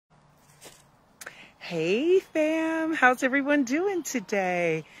Hey fam, how's everyone doing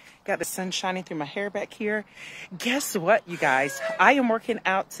today? Got the sun shining through my hair back here. Guess what, you guys? I am working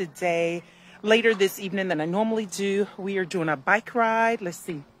out today later this evening than I normally do. We are doing a bike ride. Let's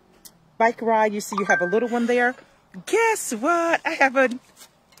see. Bike ride. You see you have a little one there. Guess what? I have a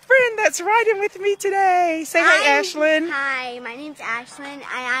friend that's riding with me today. Say hi, Ashlyn. Hi, my name's Ashlyn, and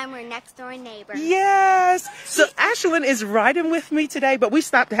I'm her next door neighbor. Yes. So Ashlyn is riding with me today, but we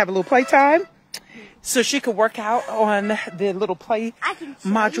stopped to have a little playtime so she could work out on the little play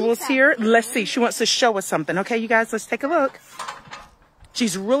modules here. Let's see. She wants to show us something. Okay, you guys, let's take a look.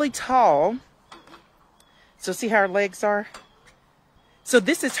 She's really tall. So see how her legs are? So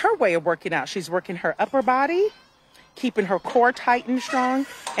this is her way of working out. She's working her upper body, keeping her core tight and strong.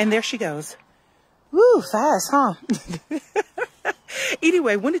 And there she goes. Woo, fast, huh?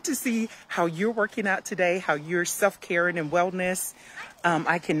 Anyway, wanted to see how you're working out today, how you're self-caring and wellness.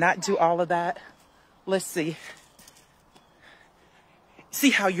 I cannot do all of that. Let's see.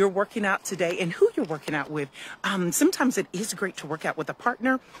 See how you're working out today and who you're working out with. Sometimes it is great to work out with a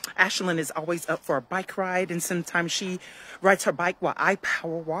partner. Ashlyn is always up for a bike ride, and sometimes she rides her bike while I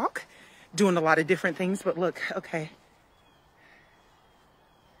power walk, doing a lot of different things. But look, okay.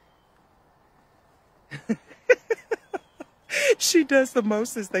 She does the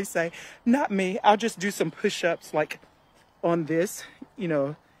most, as they say. Not me. I'll just do some push-ups like on this, you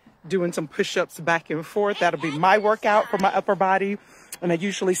know, doing some push-ups back and forth. That'll be my workout for my upper body. And I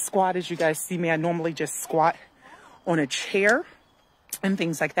usually squat. As you guys see me, I normally just squat on a chair and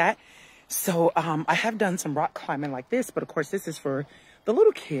things like that. So I have done some rock climbing like this, but of course this is for the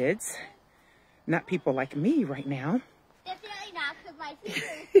little kids, not people like me right now. Definitely not, because my teacher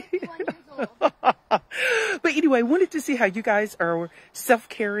is 51 years old. But anyway, wanted to see how you guys are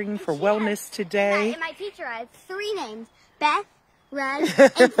self-caring for wellness today. And my teacher has 3 names: Beth, Red,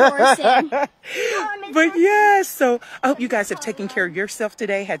 and Thorson. But yes, so I hope you guys have taken care of yourself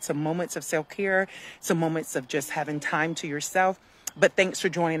today, had some moments of self-care, some moments of just having time to yourself. But thanks for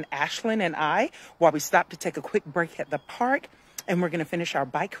joining Ashlyn and I while we stopped to take a quick break at the park. And we're going to finish our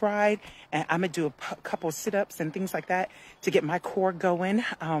bike ride. And I'm going to do a couple of sit-ups and things like that to get my core going.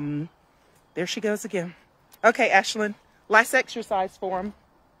 There she goes again. Okay, Ashlyn, last exercise for him.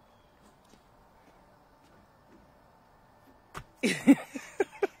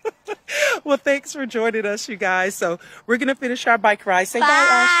 Well, thanks for joining us, you guys. So we're going to finish our bike ride. Say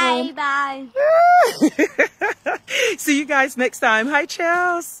bye, Ashlyn. Bye. See you guys next time. Hi,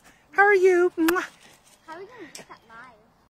 Chels. How are you? Mwah.